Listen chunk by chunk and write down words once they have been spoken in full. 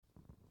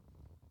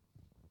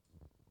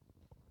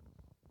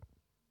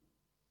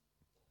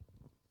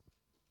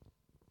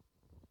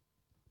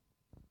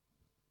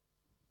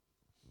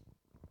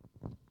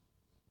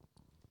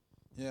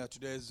Yeah,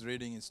 today's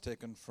reading is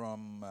taken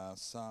from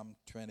Psalm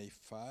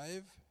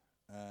 25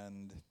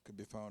 and could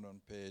be found on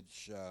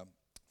page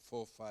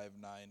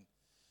 459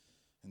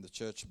 in the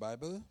Church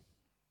Bible.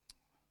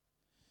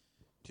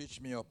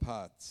 Teach me your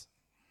paths.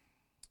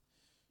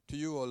 To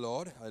you, O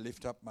Lord, I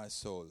lift up my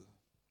soul.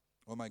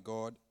 O my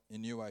God,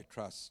 in you I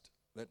trust.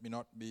 Let me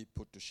not be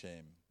put to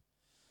shame.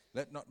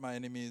 Let not my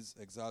enemies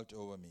exult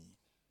over me.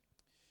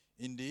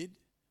 Indeed,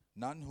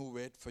 none who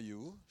wait for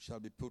you shall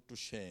be put to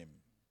shame.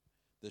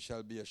 They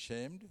shall be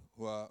ashamed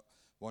who are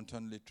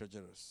wantonly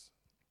treacherous.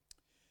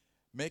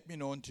 Make me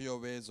known to your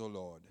ways, O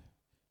Lord.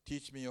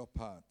 Teach me your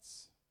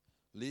paths.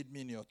 Lead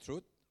me in your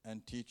truth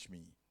and teach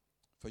me.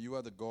 For you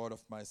are the God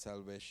of my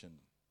salvation.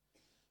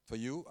 For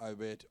you I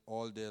wait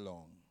all day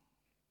long.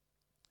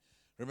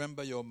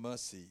 Remember your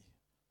mercy,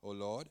 O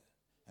Lord,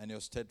 and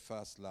your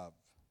steadfast love,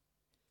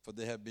 for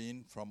they have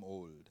been from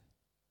old.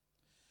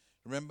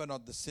 Remember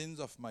not the sins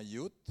of my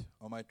youth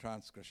or my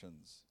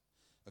transgressions.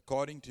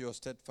 According to your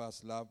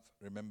steadfast love,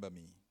 remember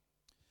me,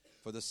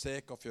 for the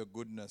sake of your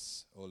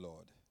goodness, O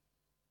Lord.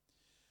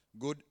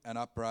 Good and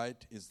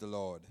upright is the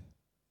Lord.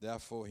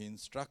 Therefore he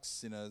instructs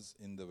sinners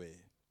in the way.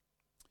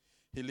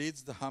 He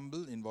leads the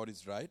humble in what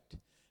is right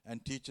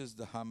and teaches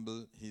the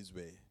humble his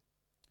way.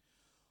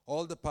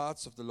 All the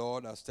paths of the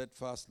Lord are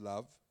steadfast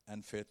love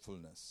and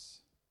faithfulness,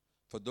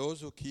 for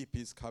those who keep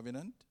his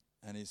covenant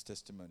and his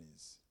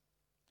testimonies.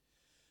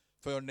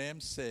 For your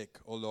name's sake,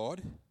 O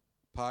Lord,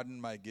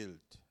 pardon my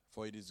guilt,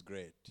 for it is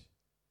great.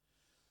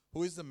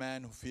 Who is the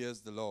man who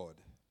fears the Lord?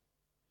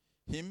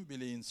 Him will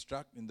he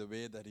instruct in the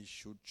way that he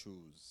should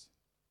choose.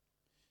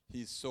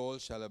 His soul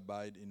shall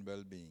abide in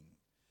well-being,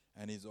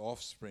 and his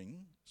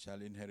offspring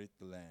shall inherit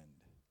the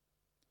land.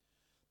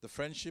 The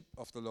friendship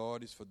of the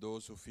Lord is for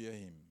those who fear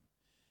him,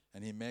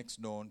 and he makes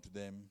known to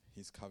them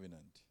his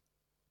covenant.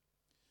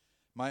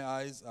 My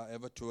eyes are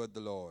ever toward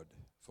the Lord,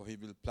 for he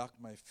will pluck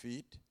my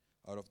feet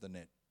out of the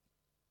net.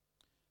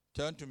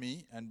 Turn to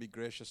me and be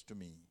gracious to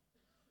me,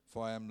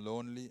 for I am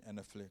lonely and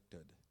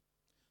afflicted.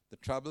 The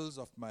troubles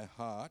of my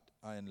heart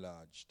are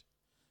enlarged.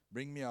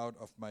 Bring me out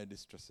of my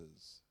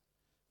distresses.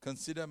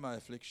 Consider my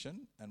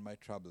affliction and my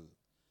trouble,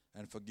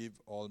 and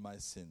forgive all my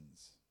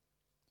sins.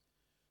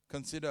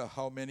 Consider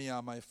how many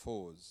are my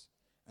foes,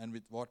 and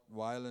with what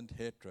violent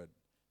hatred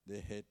they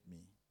hate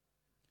me.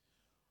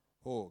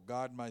 Oh,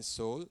 guard my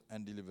soul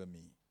and deliver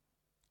me.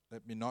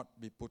 Let me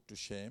not be put to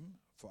shame,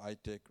 for I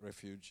take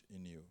refuge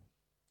in you.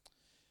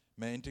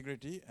 May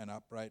integrity and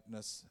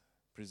uprightness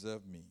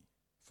preserve me,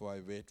 for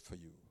I wait for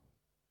you.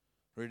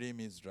 Redeem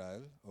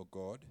Israel, O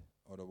God,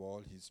 out of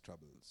all his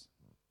troubles.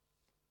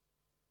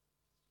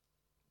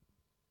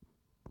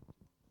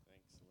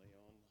 Thanks,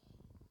 Leon.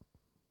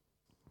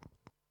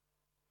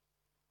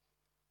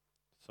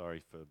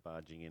 Sorry for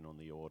barging in on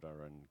the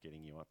order and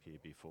getting you up here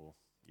before.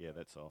 Yeah,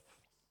 that's off.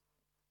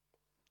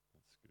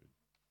 That's good.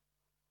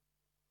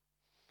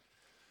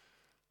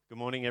 Good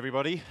morning,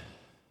 everybody.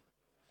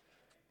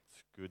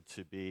 It's good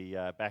to be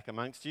back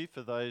amongst you.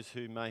 For those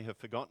who may have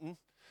forgotten,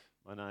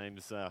 my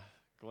name's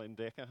Glenn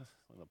Decker.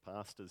 I'm the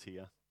pastors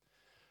here.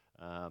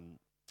 For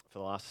the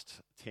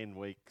last 10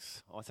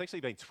 weeks, it's actually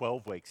been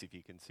 12 weeks if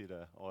you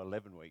consider, or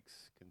 11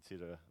 weeks,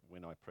 consider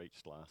when I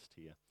preached last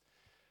here.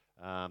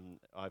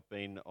 I've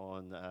been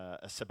on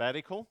a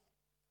sabbatical,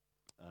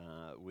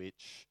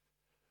 which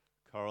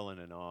Coraline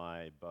and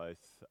I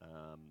both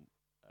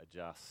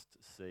just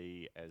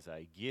see as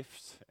a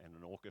gift and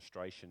an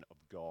orchestration of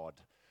God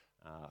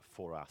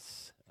for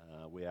us.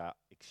 We are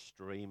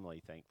extremely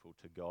thankful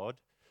to God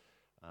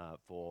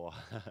for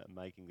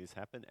making this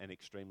happen, and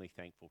extremely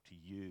thankful to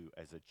you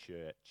as a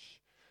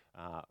church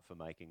for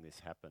making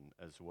this happen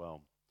as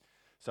well.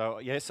 So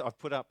yes, I've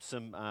put up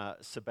some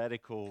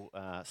sabbatical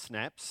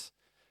snaps.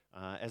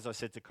 As I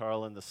said to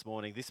Coraline this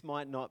morning, this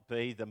might not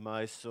be the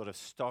most sort of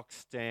stock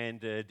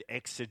standard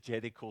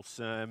exegetical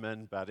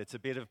sermon, but it's a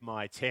bit of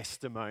my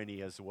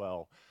testimony as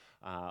well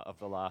of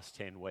the last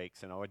 10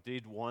 weeks. And I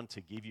did want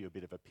to give you a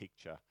bit of a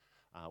picture.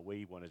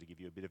 We wanted to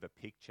give you a bit of a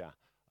picture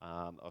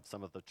of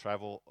some of the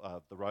travel,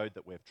 the road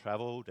that we've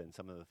travelled, and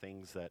some of the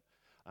things that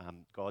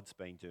God's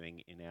been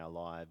doing in our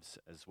lives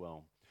as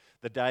well.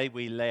 The day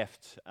we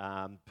left,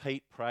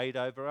 Pete prayed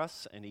over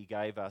us, and he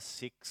gave us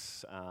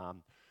 6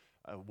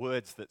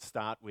 words that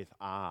start with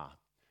R.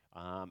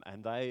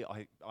 And I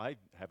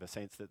have a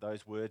sense that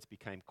those words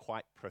became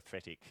quite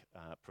prophetic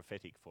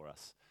for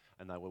us.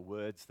 And they were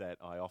words that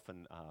I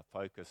often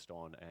focused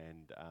on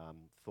and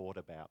thought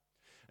about.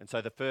 And so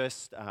the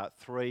first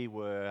 3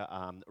 were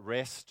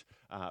rest,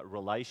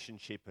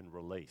 relationship, and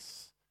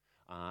release.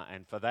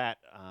 And for that,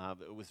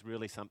 it was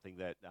really something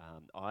that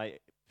I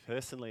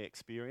personally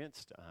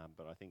experienced,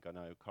 but I think I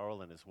know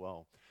Coraline as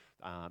well.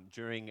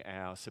 During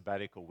our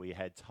sabbatical, we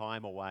had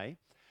time away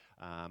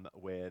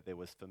where there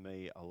was, for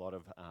me, a lot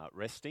of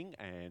resting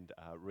and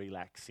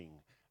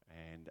relaxing.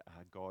 And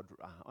God,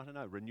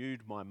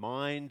 renewed my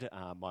mind,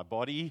 my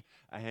body,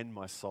 and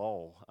my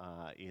soul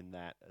in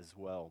that as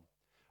well.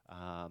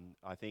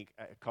 I think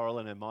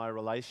Coraline and my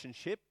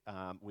relationship,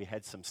 we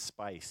had some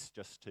space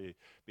just to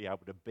be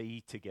able to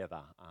be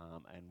together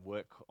and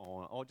work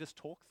on, or just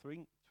talk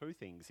through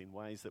things in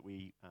ways that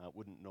we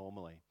wouldn't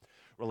normally.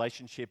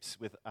 Relationships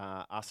with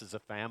us as a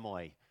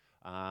family,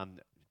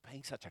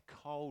 being such a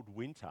cold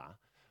winter,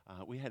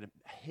 we had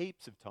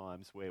heaps of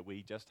times where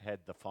we just had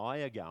the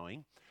fire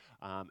going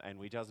and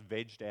we just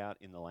vegged out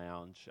in the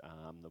lounge.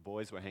 The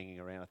boys were hanging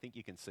around. I think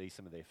you can see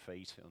some of their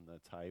feet on the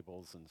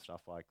tables and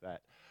stuff like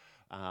that,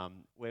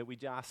 where we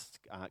just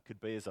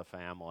could be as a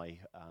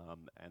family.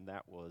 And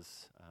that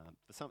was,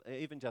 for some,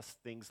 even just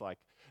things like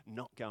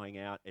not going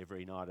out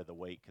every night of the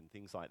week and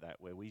things like that,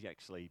 where we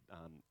actually,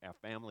 our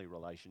family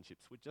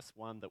relationships were just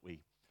one that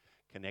we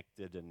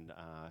connected and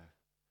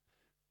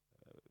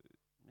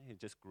it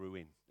just grew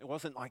in. It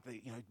wasn't like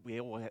we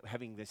all were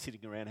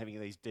sitting around having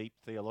these deep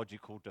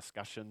theological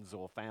discussions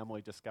or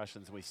family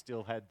discussions. We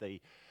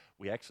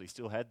actually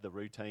still had the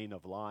routine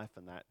of life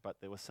and that, but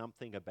there was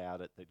something about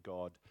it that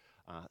God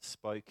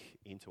spoke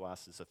into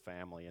us as a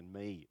family, and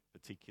me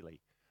particularly,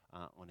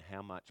 on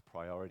how much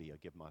priority I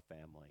give my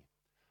family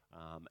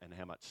and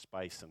how much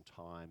space and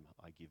time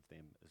I give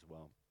them as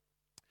well.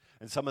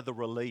 And some of the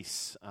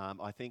release,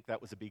 I think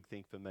that was a big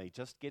thing for me.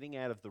 Just getting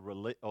out of the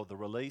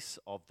release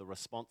of the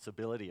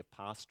responsibility of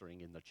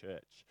pastoring in the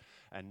church,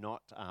 and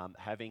not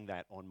having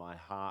that on my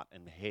heart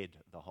and head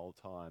the whole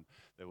time.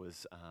 There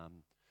was a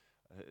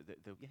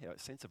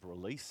sense of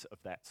release of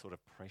that sort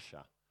of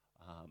pressure,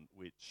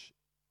 which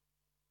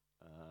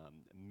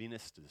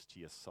ministers to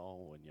your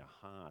soul and your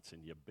heart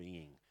and your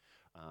being.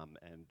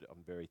 And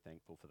I'm very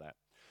thankful for that.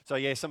 So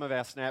yeah, some of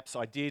our snaps,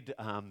 I did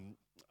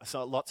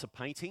lots of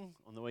painting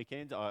on the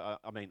weekend. On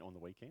the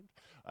weekend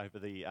over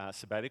the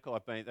sabbatical.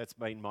 That's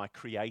been my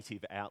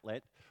creative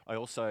outlet. I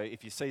also,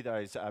 if you see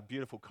those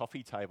beautiful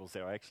coffee tables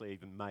there, I actually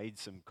even made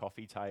some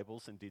coffee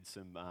tables and did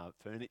some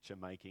furniture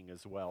making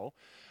as well.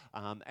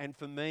 And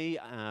for me,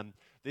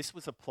 this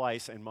was a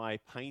place, and my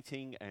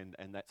painting and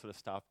that sort of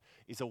stuff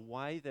is a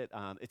way that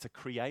it's a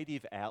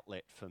creative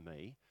outlet for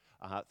me.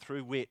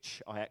 Through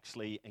which I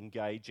actually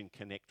engage and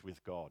connect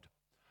with God.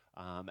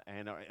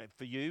 And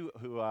for you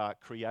who are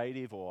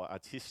creative or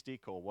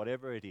artistic or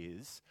whatever it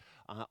is,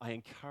 I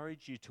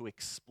encourage you to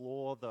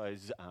explore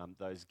those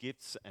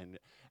gifts and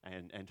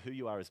who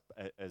you are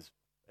as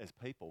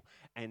people,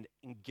 and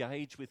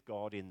engage with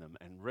God in them,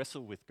 and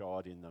wrestle with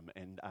God in them,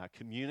 and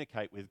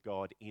communicate with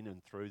God in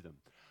and through them.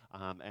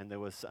 And there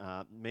was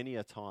many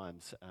a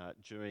times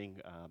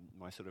during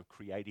my sort of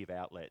creative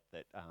outlet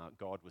that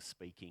God was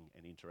speaking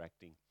and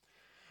interacting.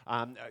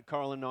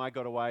 Coral and I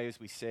got away, as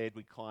we said.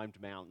 We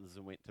climbed mountains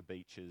and went to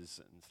beaches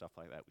and stuff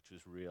like that, which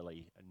was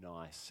really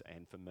nice.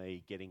 And for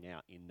me, getting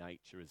out in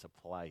nature is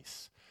a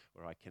place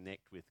where I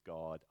connect with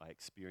God. I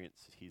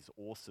experience His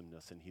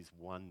awesomeness and His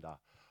wonder,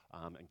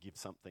 and give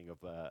something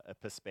of a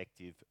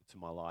perspective to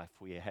my life.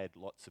 We had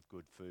lots of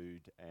good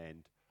food,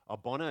 and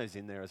Bono's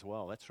in there as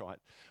well, that's right.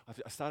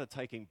 I started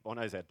taking,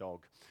 Bono's our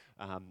dog,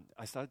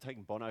 I started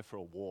taking Bono for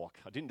a walk.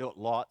 I didn't do it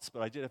lots,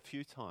 but I did a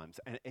few times.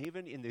 And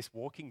even in this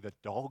walking the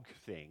dog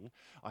thing,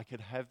 I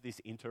could have this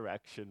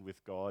interaction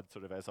with God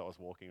sort of as I was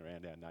walking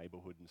around our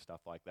neighbourhood and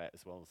stuff like that,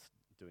 as well as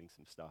doing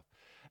some stuff.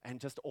 And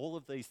just all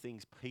of these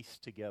things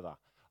pieced together.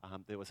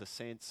 There was a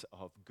sense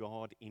of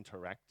God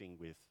interacting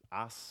with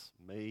us,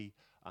 me,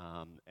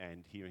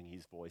 and hearing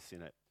His voice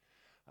in it.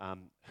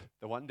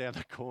 The one down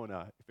the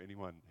corner, if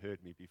anyone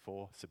heard me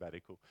before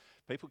sabbatical,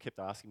 people kept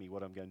asking me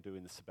what I'm going to do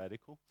in the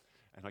sabbatical,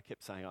 and I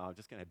kept saying, I'm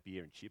just going to have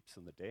beer and chips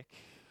on the deck.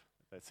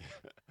 That's it.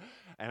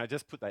 And I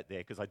just put that there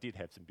because I did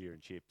have some beer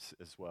and chips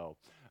as well.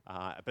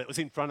 But it was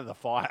in front of the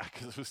fire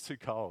because it was too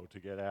cold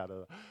to get out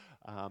of.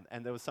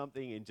 And there was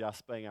something in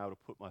just being able to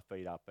put my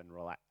feet up and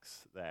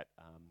relax that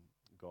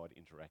God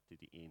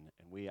interacted in,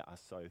 and we are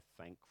so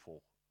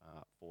thankful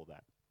for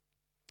that.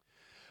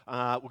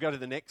 We'll go to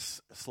the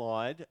next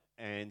slide,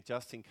 and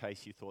just in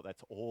case you thought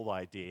that's all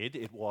I did,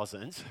 it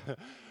wasn't.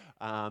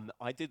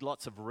 I did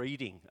lots of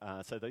reading,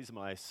 so these are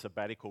my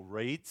sabbatical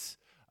reads.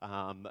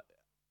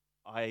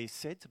 I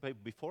said to people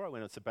before I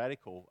went on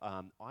sabbatical,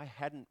 I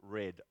hadn't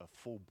read a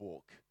full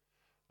book,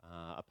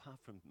 apart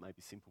from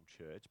maybe Simple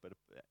Church, but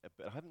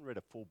I haven't read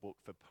a full book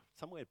for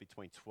somewhere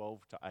between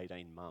 12 to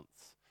 18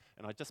 months.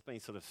 And I'd just been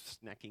sort of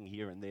snacking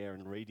here and there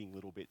and reading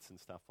little bits and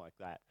stuff like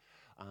that.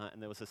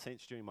 And there was a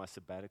sense during my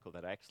sabbatical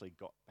that I actually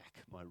got back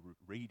my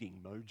reading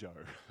mojo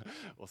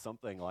or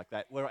something like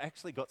that, where I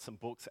actually got some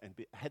books and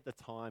had the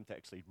time to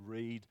actually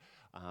read,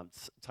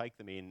 take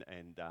them in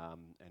and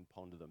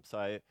ponder them.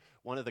 So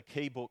one of the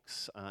key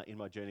books in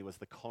my journey was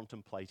The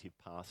Contemplative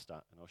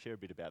Pastor, and I'll share a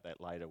bit about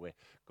that later, where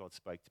God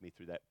spoke to me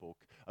through that book.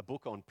 A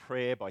book on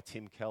prayer by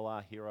Tim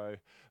Keller, hero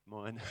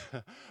mine.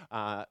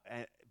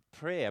 And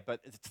prayer, but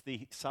it's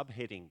the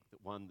subheading,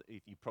 one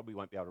you probably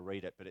won't be able to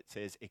read it, but it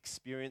says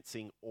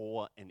experiencing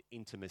awe and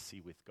intimacy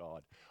with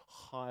God.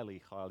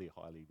 Highly, highly,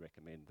 highly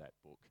recommend that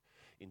book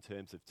in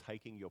terms of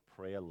taking your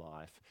prayer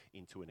life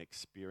into an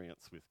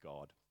experience with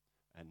God.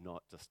 and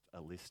not just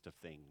a list of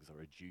things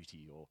or a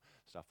duty or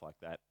stuff like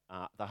that.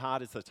 The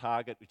Heart is the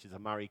Target, which is a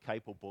Murray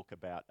Capel book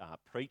about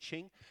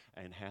preaching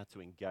and how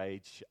to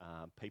engage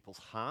people's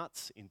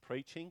hearts in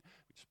preaching,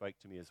 which spoke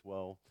to me as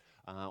well.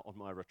 On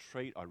my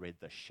retreat, I read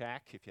The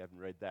Shack. If you haven't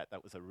read that,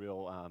 that was a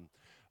real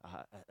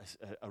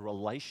a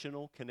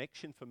relational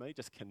connection for me.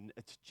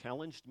 It's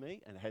challenged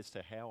me and as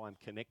to how I'm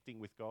connecting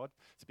with God.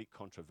 It's a bit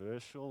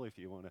controversial if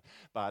you want to,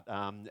 but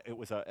it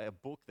was a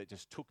book that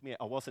just took me.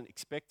 I wasn't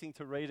expecting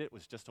to read it. It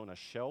was just on a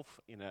shelf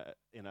in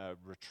a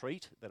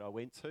retreat that I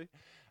went to,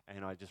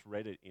 and I just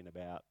read it in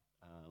about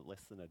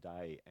less than a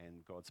day,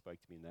 and God spoke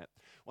to me in that.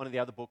 One of the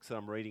other books that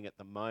I'm reading at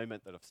the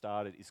moment that I've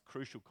started is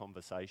Crucial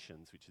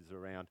Conversations, which is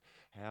around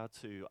how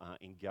to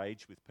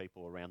engage with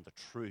people around the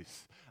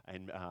truth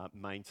and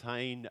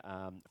maintain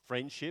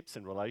friendships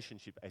and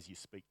relationship as you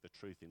speak the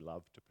truth in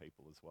love to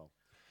people as well.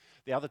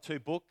 The other two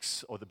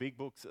books, or the big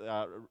books,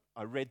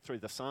 I read through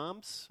the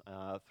Psalms,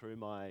 through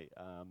my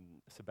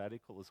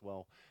sabbatical as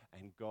well,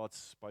 and God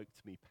spoke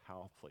to me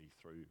powerfully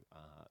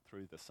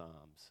through the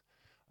Psalms.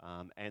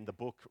 And the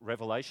book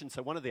Revelation.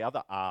 So one of the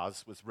other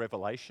R's was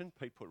revelation.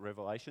 Pete put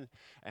revelation.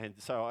 And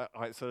so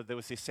I sort of, there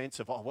was this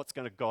sense of, what's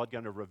God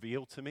going to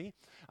reveal to me?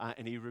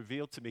 And he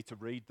revealed to me to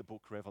read the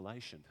book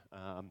Revelation,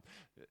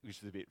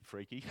 which is a bit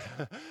freaky.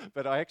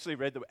 But I actually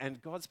read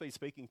and God's been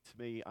speaking to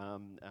me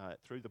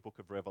through the book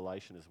of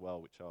Revelation as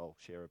well, which I'll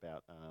share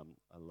about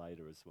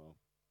later as well.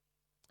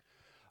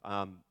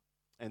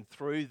 And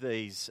through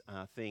these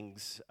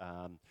things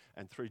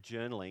and through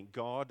journaling,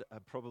 God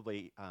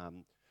probably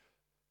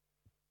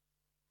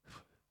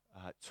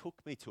took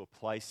me to a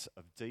place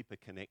of deeper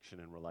connection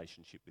and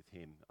relationship with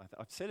him.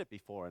 I've said it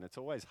before, and it's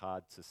always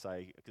hard to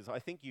say, because I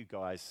think you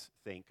guys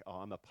think,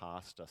 I'm a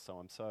pastor, so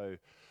I'm so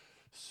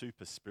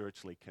super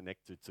spiritually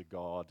connected to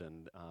God,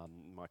 and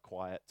my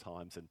quiet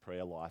times and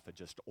prayer life are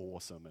just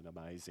awesome and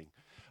amazing.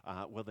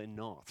 Well, they're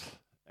not.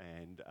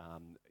 And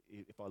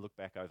if I look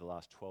back over the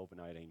last 12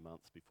 and 18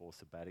 months before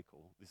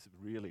sabbatical, this is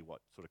really what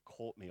sort of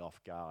caught me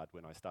off guard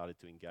when I started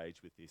to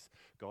engage with this.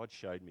 God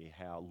showed me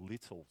how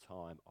little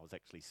time I was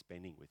actually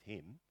spending with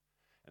him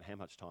and how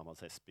much time I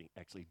was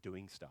actually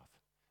doing stuff.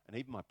 And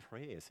even my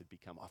prayers had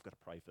become, I've got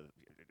to pray for,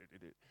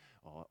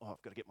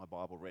 I've got to get my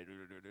Bible read,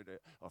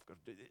 I've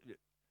got to do.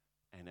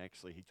 And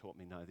actually he taught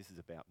me, no, this is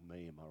about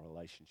me and my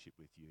relationship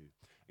with you.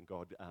 And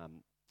God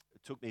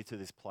took me to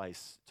this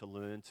place to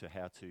learn to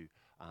how to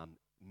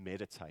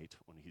meditate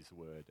on his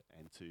word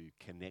and to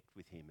connect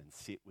with him and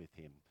sit with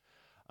him.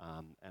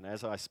 And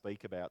as I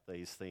speak about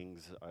these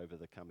things over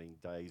the coming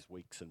days,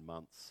 weeks and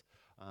months,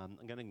 I'm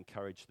going to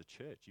encourage the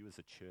church, you as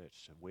a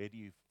church, where do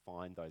you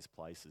find those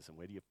places and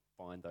where do you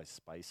find those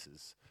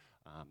spaces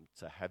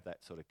to have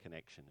that sort of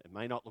connection? It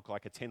may not look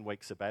like a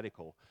 10-week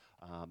sabbatical,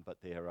 but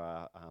there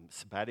are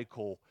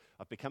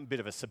I've become a bit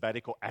of a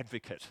sabbatical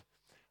advocate.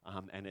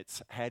 And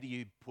it's how do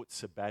you put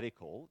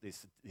sabbatical,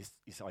 this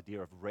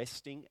idea of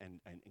resting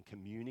and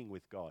communing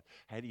with God,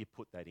 how do you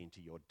put that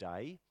into your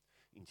day,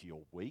 into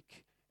your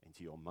week,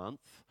 into your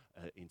month,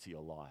 into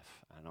your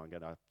life? And I'm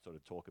going to sort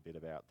of talk a bit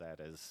about that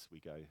as we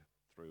go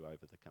through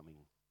over the coming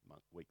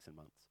weeks and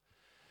months.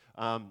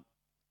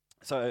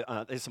 So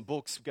there's some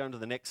books. Going to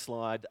the next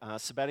slide,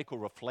 Sabbatical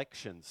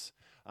Reflections.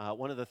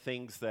 One of the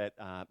things that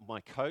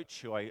my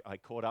coach, who I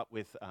caught up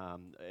with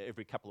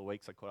every couple of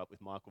weeks, I caught up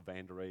with Michael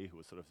Vanderie, who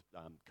was sort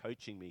of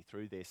coaching me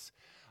through this,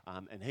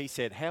 and he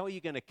said, how are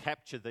you going to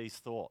capture these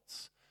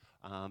thoughts?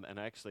 And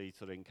actually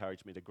sort of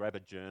encouraged me to grab a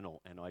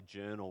journal, and I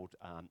journaled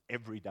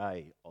every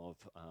day of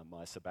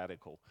my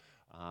sabbatical,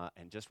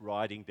 and just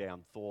writing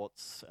down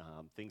thoughts,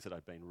 things that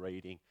I'd been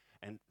reading.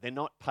 And they're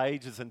not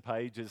pages and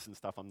pages and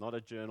stuff. I'm not a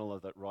journaler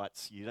that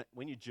writes.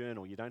 When you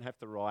journal, you don't have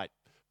to write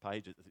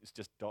pages. It's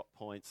just dot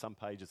points. Some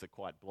pages are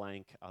quite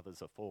blank,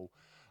 others are full.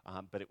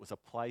 But it was a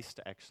place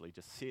to actually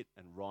just sit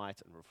and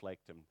write and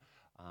reflect.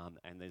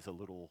 And there's a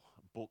little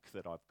book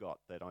that I've got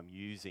that I'm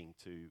using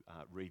to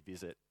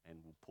revisit and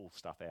will pull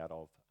stuff out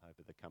of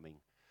over the coming.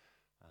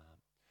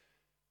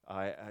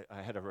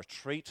 I had a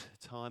retreat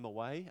time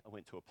away. I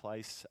went to a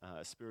place,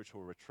 a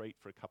spiritual retreat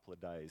for a couple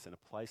of days, and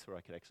a place where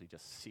I could actually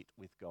just sit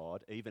with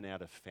God, even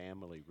out of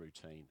family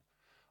routine,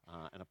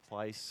 and a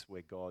place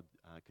where God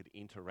could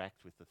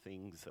interact with the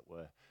things that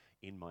were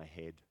in my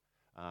head.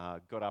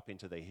 Got up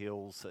into the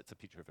hills. It's a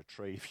picture of a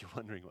tree, if you're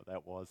wondering what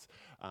that was,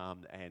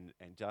 and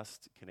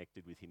just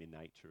connected with him in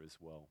nature as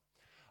well.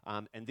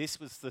 And this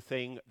was the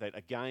thing that,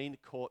 again,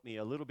 caught me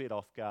a little bit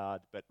off guard,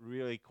 but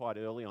really quite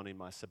early on in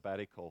my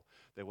sabbatical,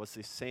 there was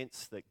this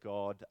sense that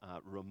God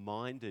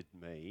reminded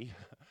me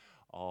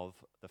of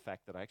the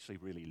fact that I actually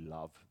really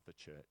love the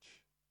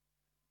church.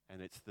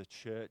 And it's the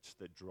church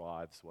that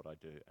drives what I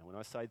do. And when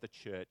I say the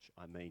church,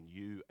 I mean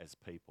you as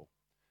people.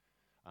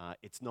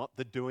 It's not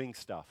the doing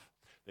stuff.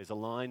 There's a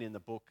line in the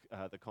book,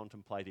 The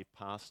Contemplative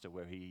Pastor,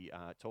 where he's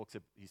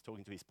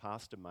talking to his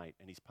pastor mate,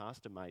 and his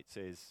pastor mate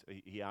says,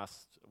 he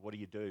asks, what do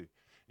you do?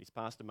 His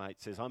pastor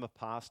mate says, I'm a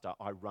pastor,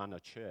 I run a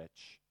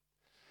church.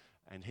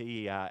 And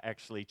he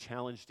actually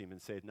challenged him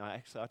and said, no,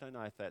 actually, I don't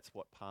know if that's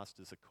what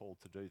pastors are called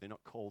to do. They're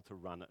not called to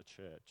run a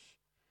church.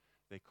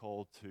 They're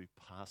called to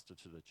pastor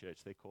to the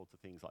church. They're called to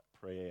things like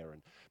prayer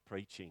and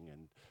preaching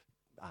and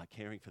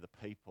caring for the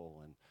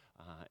people and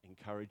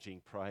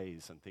encouraging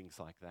praise and things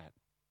like that.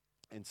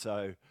 And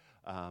so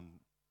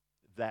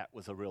that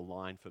was a real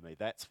line for me.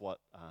 That's what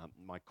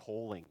my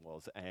calling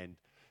was. And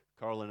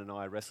Coraline and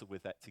I wrestled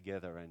with that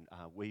together, and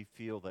we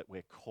feel that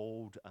we're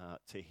called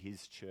to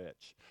his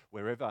church,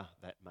 wherever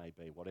that may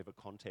be, whatever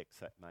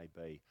context that may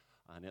be.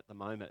 And at the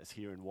moment, it's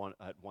here at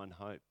One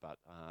Hope, but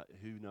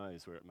who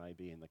knows where it may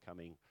be in the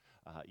coming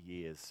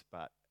years.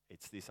 But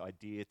it's this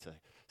idea to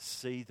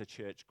see the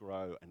church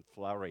grow and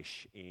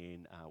flourish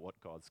in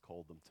what God's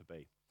called them to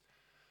be.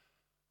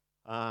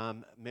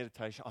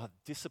 Meditation,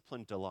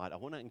 discipline, delight. I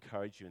want to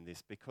encourage you in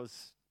this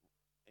because,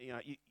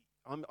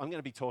 I'm going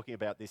to be talking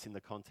about this in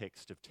the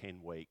context of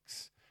 10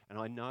 weeks. And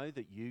I know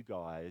that you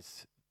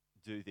guys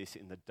do this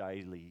in the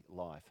daily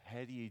life.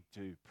 How do you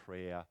do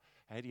prayer?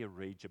 How do you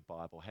read your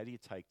Bible? How do you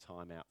take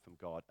time out from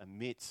God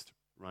amidst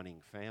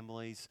running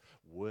families,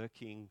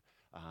 working,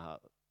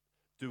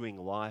 doing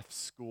life,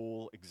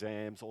 school,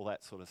 exams, all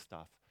that sort of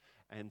stuff?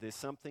 And there's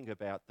something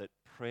about that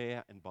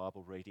prayer and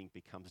Bible reading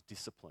becomes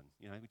discipline.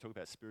 We talk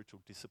about spiritual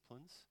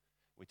disciplines.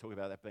 We talk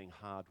about that being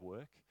hard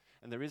work.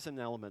 And there is an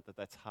element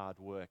that's hard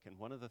work. And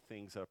one of the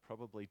things that I've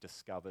probably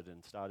discovered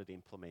and started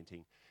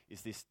implementing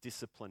is this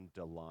discipline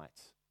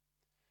delight.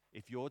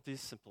 If your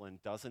discipline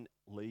doesn't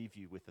leave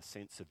you with a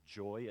sense of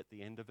joy at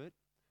the end of it,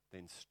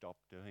 then stop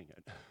doing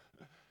it.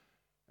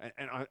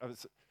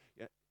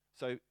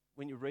 So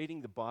when you're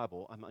reading the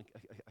Bible,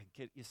 I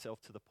get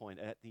yourself to the point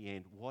at the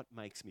end, what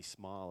makes me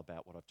smile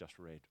about what I've just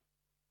read?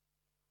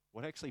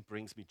 What actually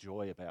brings me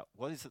joy about?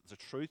 What is it, the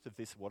truth of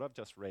this, what I've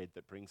just read,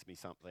 that brings me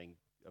something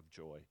of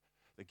joy,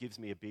 that gives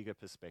me a bigger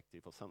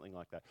perspective or something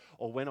like that?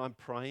 Or when I'm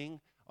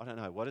praying, I don't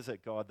know, what is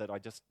it, God, that I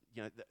just,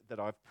 that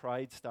I've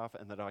prayed stuff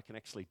and that I can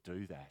actually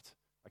do that?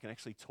 I can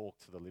actually talk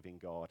to the living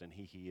God and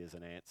he hears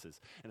and answers,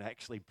 and it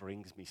actually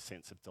brings me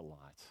sense of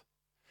delight.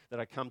 That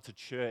I come to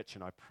church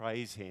and I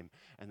praise him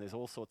and there's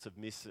all sorts of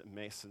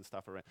mess and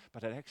stuff around,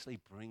 but it actually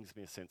brings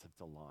me a sense of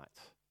delight.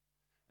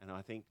 And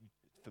I think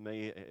for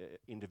me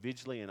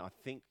individually, and I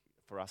think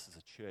for us as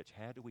a church,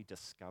 how do we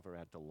discover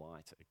our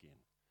delight again,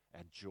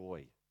 our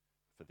joy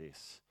for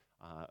this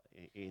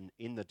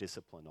in the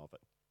discipline of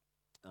it?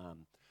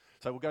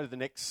 So we'll go to the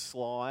next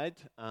slide.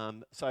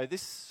 So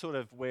this sort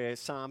of where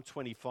Psalm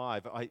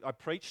 25, I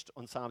preached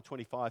on Psalm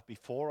 25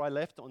 before I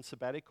left on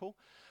sabbatical.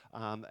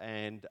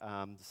 And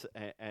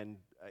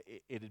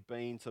it had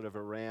been sort of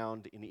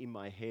around in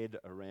my head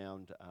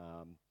around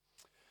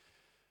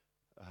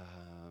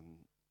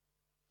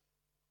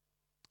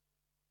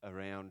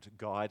around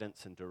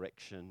guidance and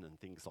direction and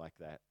things like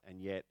that.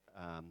 And yet,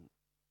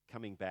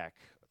 coming back,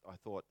 I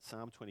thought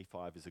Psalm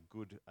 25 is a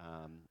good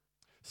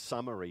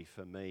summary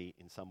for me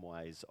in some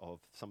ways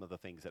of some of the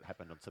things that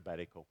happened on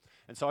sabbatical.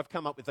 And so I've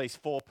come up with these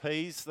 4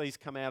 Ps. These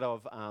come out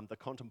of the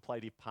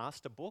Contemplative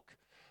Pastor book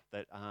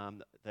that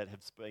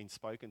have been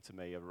spoken to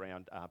me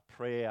around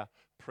prayer,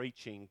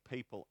 preaching,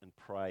 people, and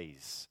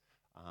praise.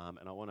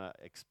 And I want to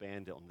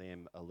expand on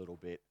them a little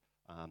bit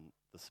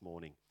this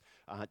morning.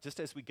 Just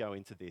as we go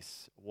into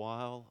this,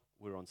 while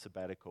we're on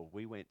sabbatical,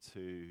 we went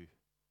to,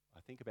 I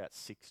think, about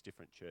 6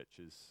 different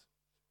churches,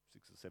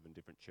 6 or 7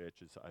 different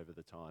churches over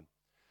the time.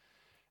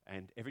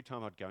 And every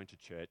time I'd go into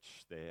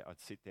church there, I'd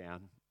sit down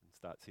and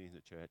start sitting in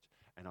the church,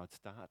 and I'd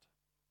start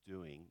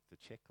doing the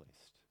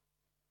checklist.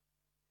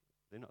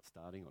 They're not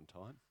starting on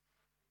time.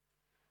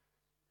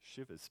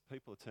 Shivers.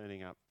 People are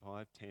turning up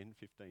 5, 10,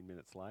 15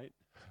 minutes late.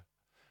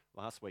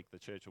 Last week, the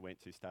church I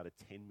went to started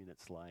 10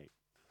 minutes late.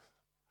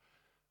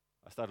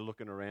 I started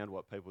looking around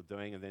what people were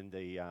doing, and then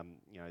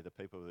the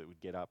people that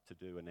would get up to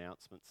do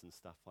announcements and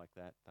stuff like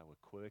that, they were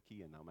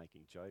quirky and they were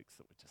making jokes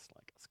that were just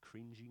like us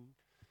cringing.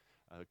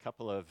 A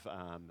couple of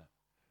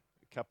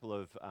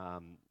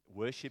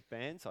worship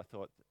bands, I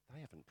thought, they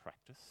haven't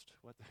practiced.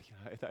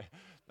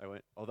 They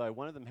went. Although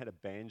one of them had a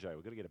banjo,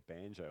 we've got to get a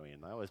banjo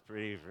in. That was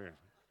pretty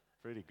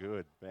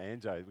good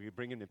banjo. We're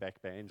bringing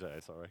back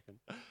banjos, I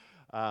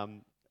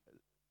reckon.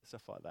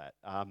 Stuff like that.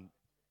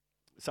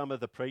 Some of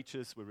the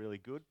preachers were really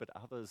good, but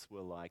others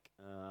were like,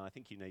 I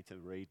think you need to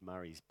read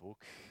Murray's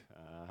book.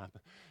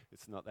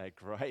 It's not that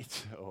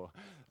great, or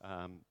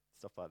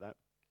stuff like that.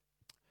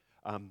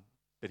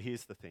 But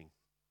here's the thing.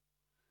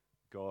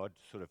 God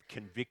sort of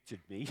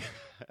convicted me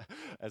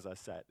as I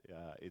sat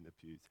in the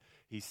pews.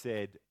 He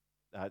said,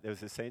 there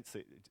was a sense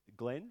that,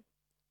 Glenn,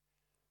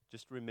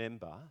 just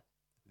remember,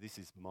 this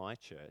is my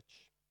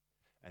church,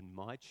 and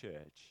my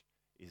church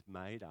is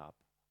made up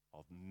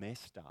of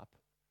messed up,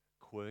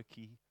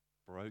 quirky,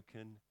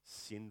 broken,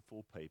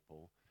 sinful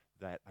people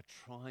that are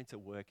trying to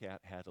work out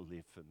how to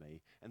live for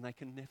me, and they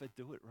can never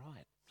do it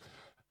right.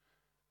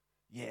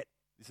 Yet,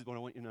 this is what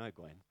I want you to know,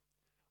 Glenn.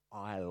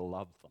 I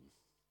love them.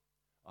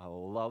 I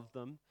love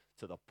them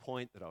to the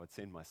point that I would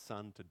send my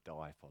son to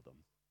die for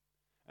them.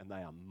 And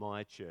they are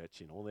my church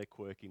in all their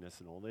quirkiness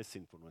and all their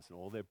sinfulness and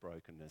all their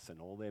brokenness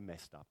and all their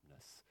messed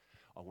upness.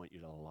 I want you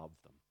to love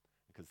them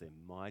because they're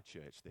my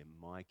church, they're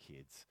my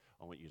kids.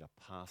 I want you to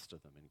pastor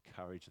them,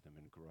 encourage them,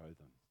 and grow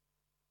them.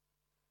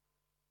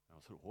 And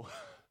I thought, what?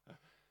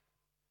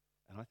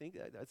 And I think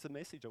that's a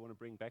message I want to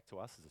bring back to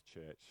us as a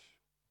church.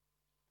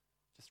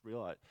 Just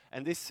realize,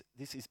 and this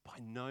is by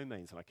no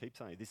means, and I keep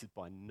saying, this is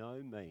by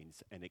no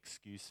means an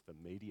excuse for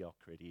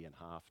mediocrity and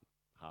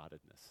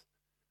half-heartedness.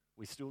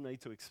 We still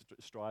need to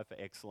strive for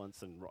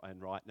excellence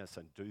and rightness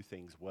and do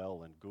things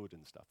well and good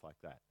and stuff like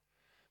that.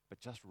 But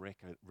just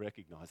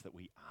recognize that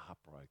we are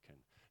broken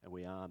and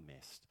we are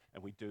messed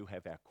and we do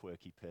have our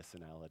quirky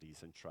personalities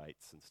and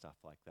traits and stuff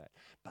like that.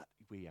 But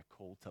we are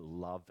called to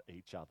love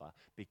each other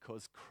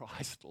because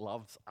Christ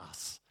loves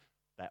us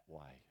that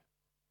way.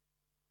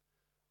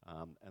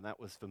 And that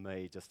was for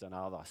me just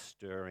another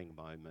stirring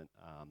moment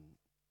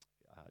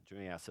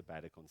during our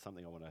sabbatical, and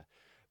something I want to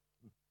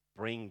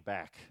bring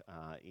back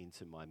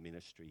into my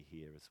ministry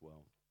here as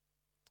well.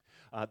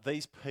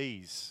 These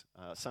P's,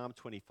 Psalm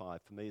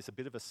 25, for me is a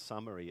bit of a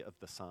summary of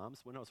the Psalms.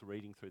 When I was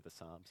reading through the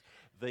Psalms,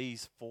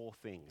 these four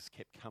things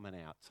kept coming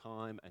out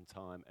time and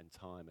time and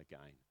time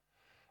again.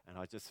 And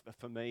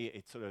for me,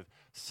 it sort of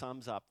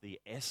sums up the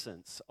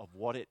essence of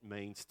what it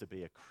means to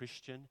be a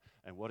Christian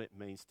and what it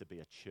means to be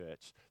a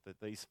church. That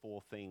these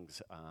four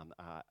things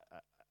are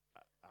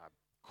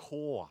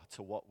core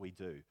to what we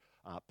do,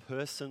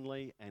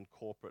 personally and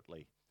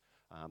corporately.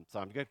 So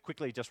I'm going to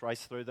quickly just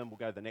race through them. We'll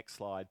go to the next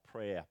slide,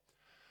 prayer.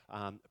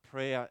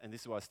 Prayer, and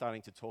this is what I was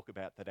starting to talk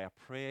about, that our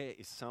prayer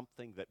is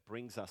something that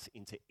brings us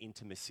into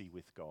intimacy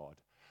with God.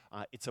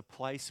 It's a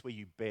place where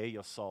you bare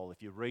your soul.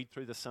 If you read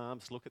through the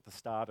Psalms, look at the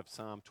start of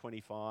Psalm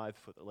 25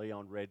 that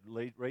Leon read.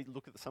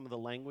 Look at some of the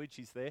language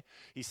he's there.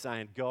 He's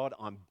saying, God,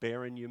 I'm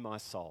bearing you my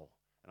soul.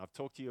 And I've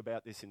talked to you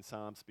about this in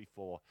Psalms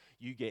before.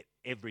 You get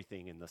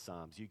everything in the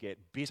Psalms. You get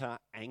bitter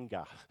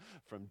anger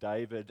from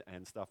David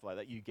and stuff like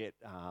that. You get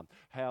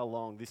how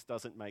long this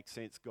doesn't make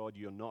sense, God,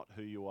 you're not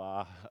who you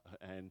are.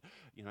 And,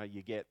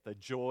 you get the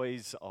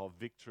joys of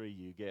victory.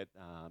 You get,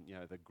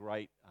 the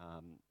great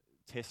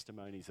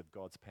testimonies of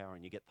God's power,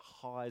 and you get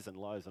the highs and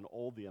lows and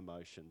all the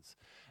emotions.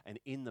 And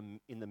in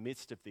the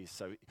midst of this,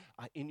 so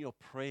in your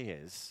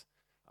prayers,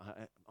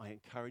 I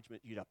encourage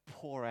you to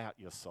pour out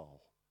your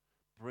soul.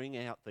 Bring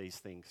out these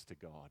things to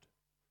God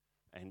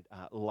and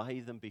lay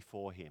them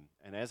before him.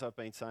 And as I've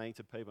been saying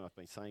to people, I've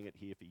been saying it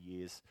here for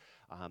years,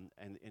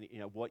 and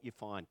what you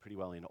find pretty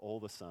well in all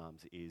the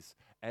Psalms is,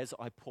 as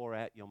I pour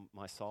out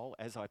my soul,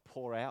 as I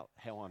pour out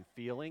how I'm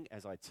feeling,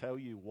 as I tell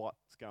you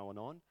what's going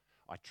on,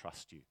 I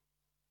trust you.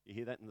 You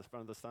hear that in the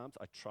front of the Psalms?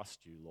 I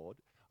trust you, Lord.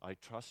 I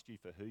trust you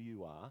for who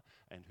you are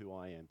and who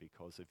I am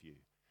because of you.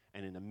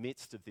 And in the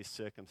midst of this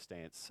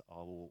circumstance, I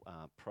will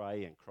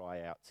pray and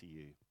cry out to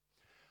you.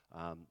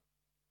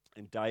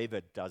 And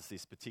David does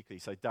this particularly.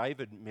 So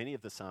David, many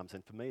of the Psalms,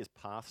 and for me as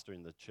pastor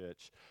in the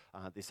church,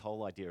 this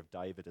whole idea of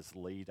David as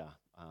leader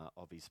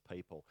of his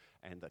people,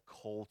 and the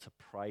call to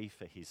pray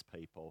for his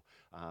people,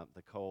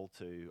 the call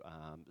to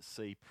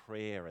see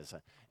prayer as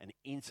an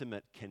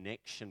intimate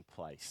connection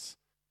place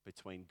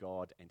between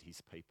God and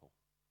his people.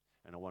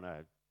 And I want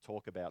to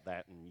talk about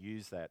that and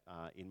use that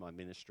in my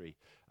ministry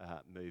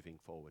moving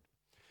forward.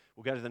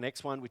 We'll go to the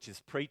next one, which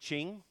is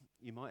preaching.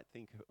 You might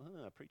think,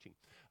 preaching.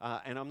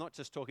 And I'm not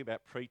just talking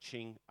about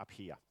preaching up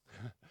here.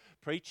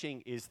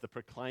 Preaching is the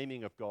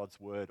proclaiming of God's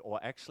word, or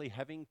actually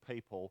having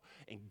people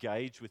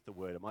engage with the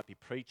word. It might be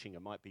preaching,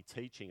 it might be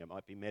teaching, it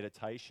might be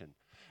meditation.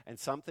 And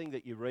something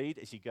that you read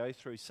as you go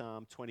through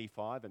Psalm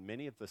 25 and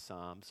many of the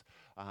Psalms,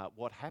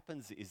 what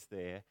happens is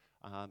that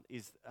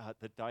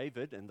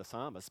David and the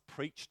psalmist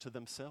preach to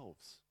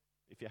themselves.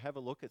 If you have a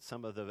look at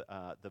some of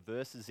the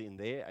verses in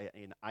there,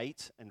 in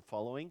 8 and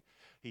following,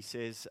 he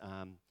says,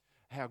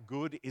 how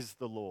good is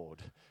the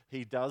Lord?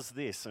 He does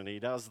this and he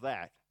does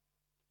that.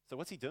 So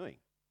what's he doing?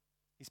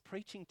 He's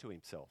preaching to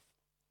himself.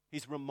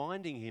 He's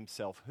reminding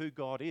himself who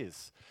God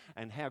is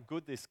and how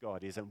good this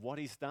God is and what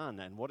he's done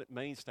and what it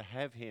means to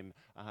have him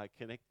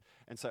connect.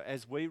 And so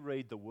as we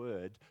read the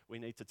word, we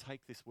need to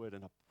take this word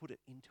and put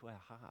it into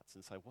our hearts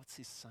and say, what's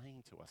this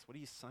saying to us? What are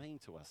you saying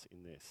to us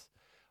in this?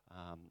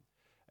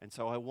 And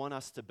so I want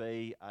us to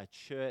be a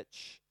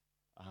church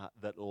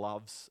that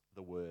loves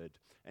the word.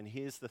 And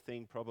here's the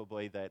thing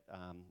probably that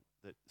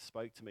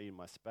spoke to me in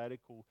my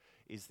sabbatical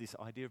is this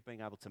idea of being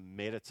able to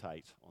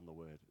meditate on the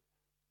word,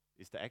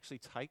 is to actually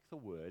take the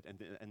word and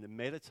to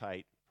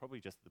meditate, probably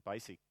just the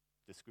basic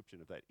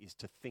description of that, is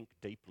to think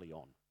deeply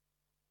on.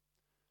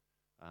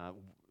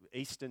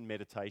 Eastern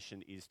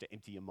meditation is to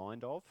empty your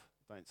mind of.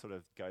 Don't sort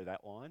of go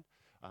that line.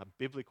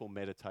 Biblical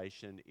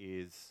meditation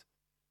is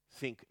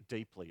think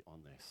deeply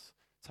on this.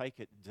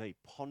 Take it deep,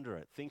 ponder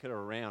it, think it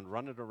around,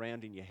 run it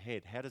around in your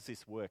head. How does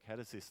this work? How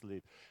does this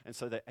live? And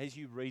so that as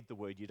you read the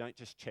word, you don't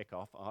just check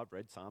off, I've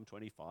read Psalm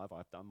 25,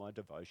 I've done my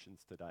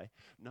devotions today.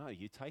 No,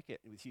 you take it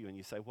with you and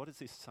you say, what does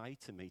this say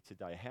to me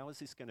today? How is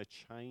this going to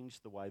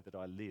change the way that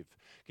I live?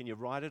 Can you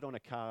write it on a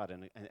card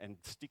and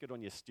stick it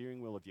on your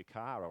steering wheel of your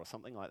car or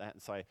something like that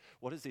and say,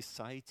 what does this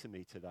say to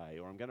me today?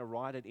 Or I'm going to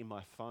write it in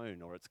my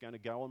phone, or it's going to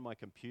go on my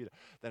computer,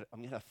 that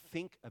I'm going to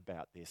think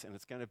about this and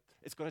it's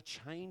got to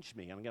change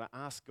me. I'm going to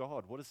ask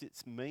God, what does it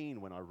mean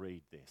when I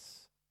read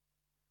this?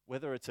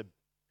 Whether it's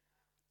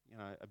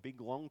a big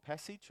long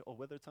passage or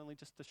whether it's only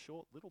just a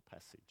short little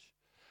passage.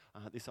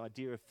 This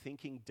idea of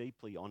thinking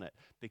deeply on it,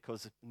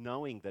 because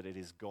knowing that it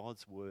is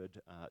God's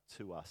word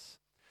to us.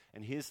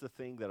 And here's the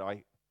thing that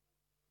I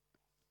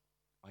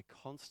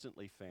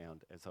constantly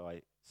found as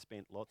I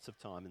spent lots of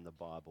time in the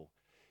Bible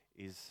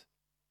is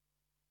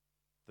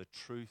the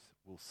truth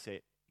will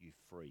set you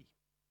free.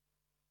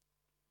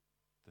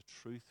 The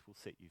truth will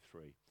set you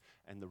free.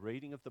 And the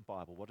reading of the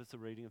Bible, what does the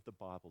reading of the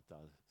Bible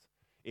do?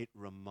 It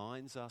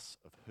reminds us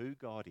of who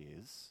God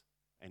is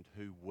and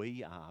who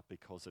we are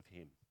because of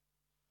him.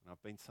 And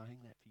I've been saying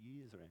that for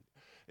years around.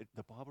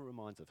 The Bible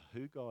reminds of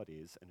who God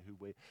is and who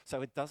we're.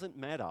 So it doesn't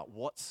matter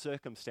what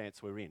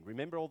circumstance we're in.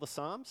 Remember all the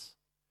Psalms?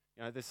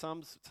 There's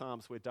some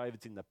Psalms where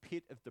David's in the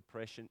pit of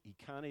depression. He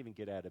can't even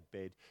get out of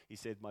bed. He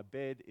said, my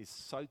bed is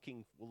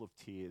soaking full of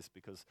tears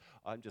because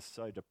I'm just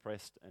so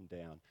depressed and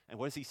down. And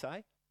what does he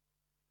say?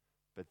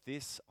 But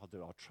this I'll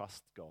do, I'll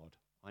trust God.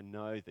 I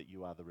know that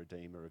you are the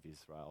Redeemer of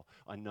Israel.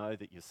 I know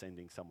that you're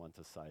sending someone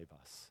to save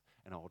us,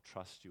 and I'll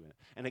trust you in it.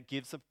 And it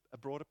gives a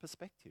broader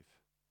perspective.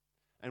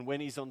 And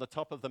when he's on the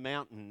top of the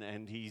mountain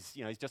and he's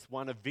just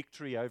won a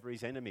victory over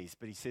his enemies,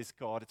 but he says,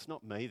 God, it's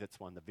not me that's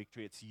won the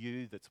victory, it's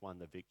you that's won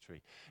the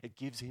victory. It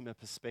gives him a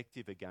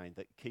perspective again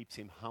that keeps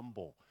him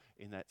humble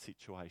in that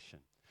situation.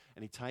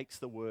 And he takes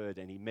the word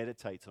and he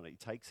meditates on it. He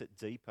takes it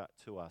deeper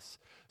to us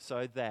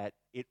so that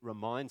it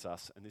reminds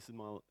us, and this is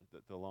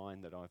the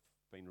line that I've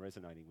been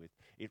resonating with,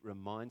 it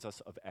reminds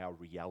us of our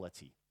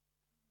reality.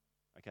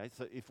 Okay,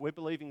 so if we're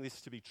believing this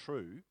to be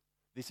true,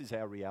 this is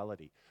our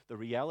reality. The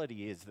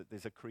reality is that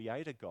there's a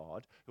creator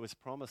God who has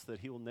promised that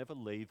he will never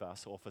leave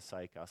us or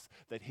forsake us,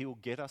 that he will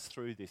get us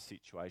through this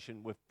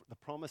situation. The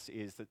promise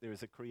is that there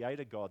is a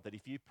creator God that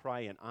if you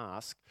pray and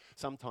ask,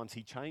 sometimes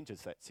he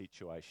changes that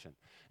situation.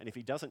 And if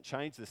he doesn't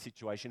change the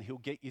situation, he'll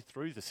get you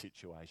through the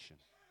situation.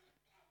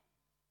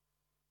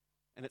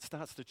 And it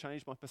starts to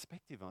change my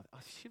perspective. I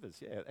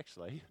shivers, yeah,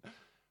 actually.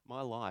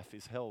 My life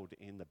is held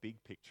in the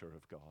big picture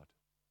of God.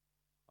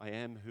 I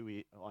am who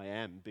I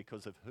am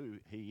because of who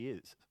he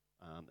is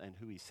and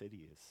who he said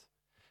he is.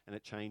 And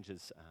it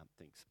changes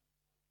things.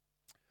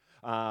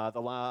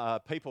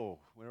 People,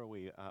 where are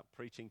we?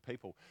 Preaching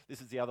people.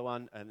 This is the other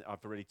one, and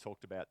I've already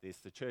talked about this.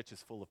 The church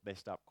is full of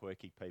messed up,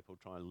 quirky people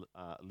trying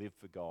to live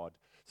for God.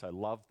 So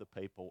love the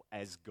people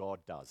as God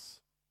does.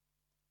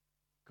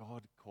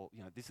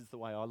 This is the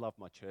way I love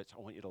my church.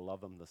 I want you to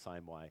love them the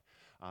same way,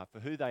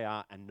 for who they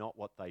are and not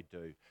what they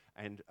do.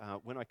 And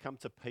when I come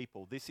to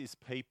people, this is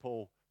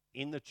people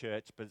in the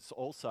church, but it's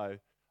also,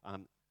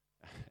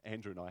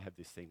 Andrew and I have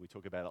this thing, we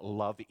talk about a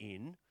love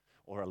in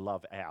or a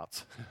love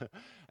out.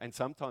 And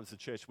sometimes the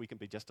church, we can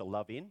be just a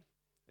love in.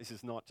 This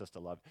is not just a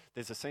love.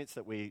 There's a sense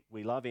that we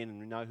love in and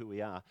we know who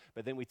we are,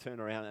 but then we turn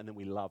around and then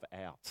we love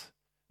out.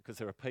 Because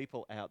there are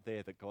people out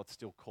there that God's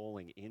still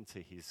calling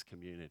into his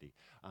community.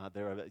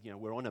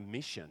 We're on a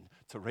mission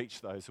to reach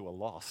those who are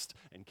lost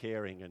and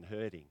caring and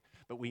hurting.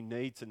 But we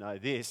need to know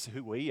this,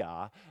 who we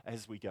are,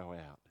 as we go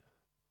out.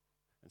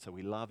 And so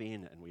we love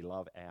in and we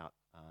love out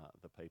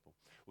the people.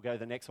 We'll go to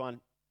the next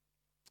one,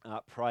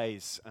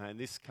 praise. And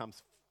this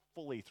comes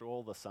fully through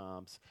all the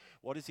Psalms.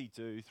 What does he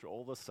do through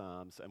all the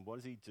Psalms? And what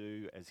does he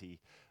do as he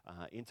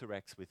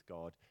interacts with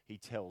God? He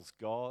tells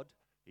God,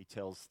 he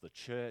tells the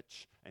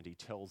church, and he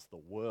tells the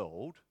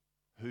world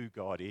who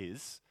God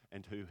is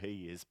and who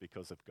he is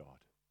because of God.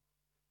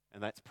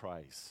 And that's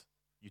praise.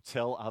 You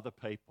tell other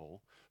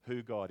people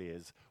who God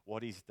is,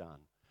 what he's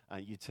done.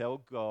 You tell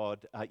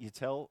God, you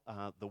tell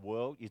the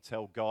world, you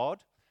tell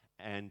God,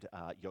 and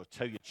you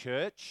tell your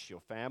church,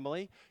 your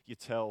family, you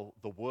tell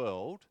the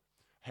world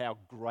how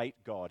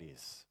great God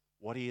is,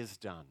 what he has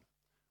done,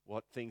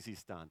 what things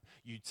he's done.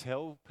 You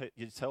tell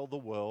the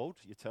world,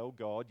 you tell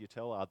God, you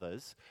tell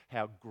others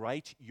how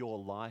great your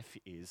life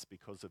is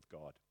because of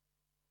God.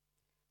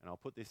 And I'll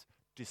put this,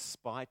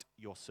 despite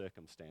your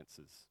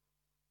circumstances.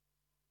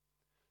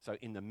 So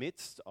in the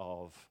midst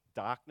of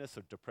darkness,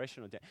 of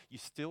depression, you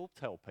still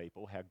tell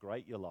people how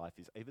great your life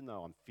is. Even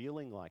though I'm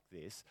feeling like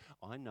this,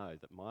 I know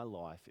that my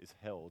life is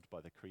held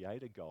by the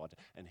Creator God,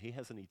 and he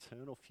has an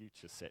eternal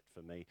future set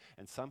for me,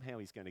 and somehow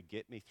he's going to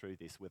get me through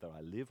this. Whether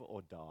I live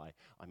or die,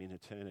 I'm in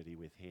eternity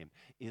with him.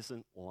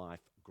 Isn't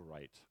life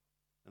great?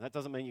 And that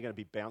doesn't mean you're going to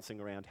be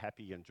bouncing around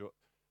happy and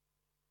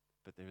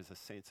but there is a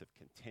sense of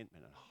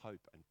contentment and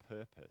hope and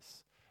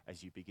purpose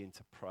as you begin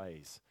to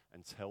praise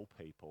and tell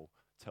people,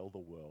 tell the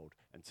world,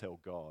 and tell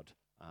God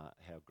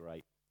how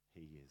great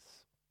he is.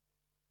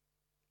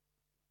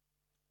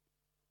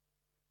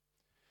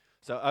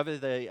 So over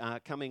the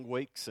coming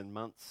weeks and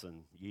months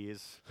and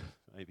years,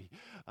 maybe,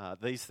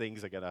 these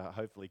things are going to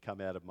hopefully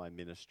come out of my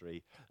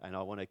ministry, and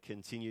I want to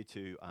continue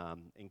to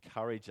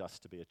encourage us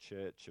to be a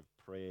church of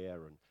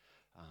prayer and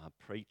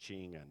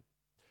preaching and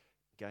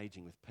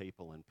engaging with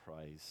people and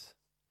praise,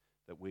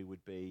 that we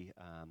would be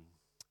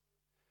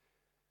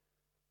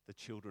the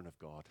children of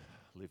God,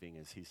 living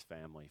as his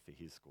family for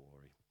his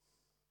glory.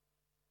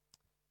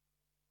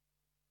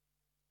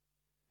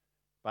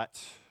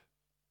 But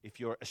if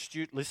you're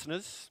astute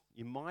listeners,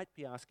 you might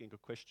be asking a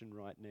question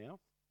right now.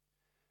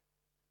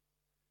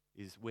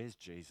 is where's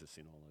Jesus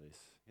in all of this?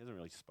 He hasn't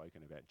really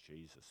spoken about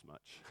Jesus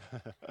much.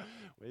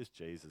 Where's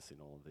Jesus in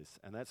all of this?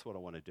 And that's what I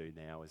want to do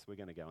now is we're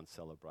going to go and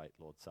celebrate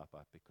Lord's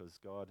Supper because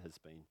God has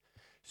been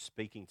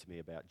speaking to me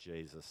about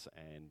Jesus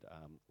and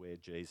where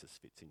Jesus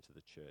fits into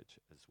the church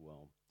as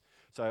well.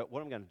 So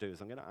what I'm going to do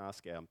is I'm going to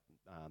ask our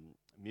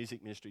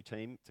music ministry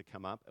team to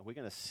come up and we're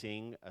going to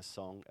sing a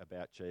song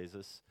about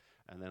Jesus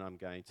and then I'm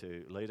going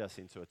to lead us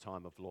into a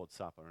time of Lord's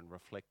Supper and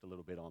reflect a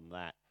little bit on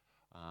that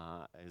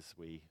as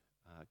we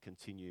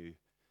continue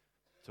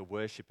to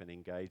worship and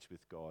engage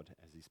with God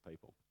as his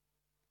people.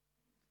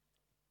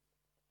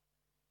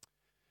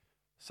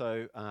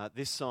 So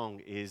this song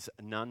is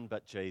None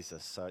But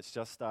Jesus. So it's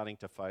just starting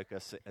to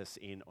focus us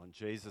in on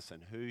Jesus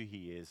and who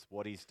he is,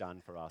 what he's done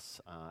for us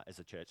as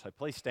a church. So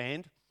please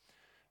stand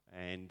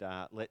and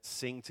let's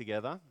sing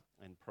together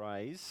and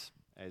praise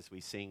as we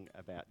sing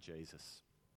about Jesus.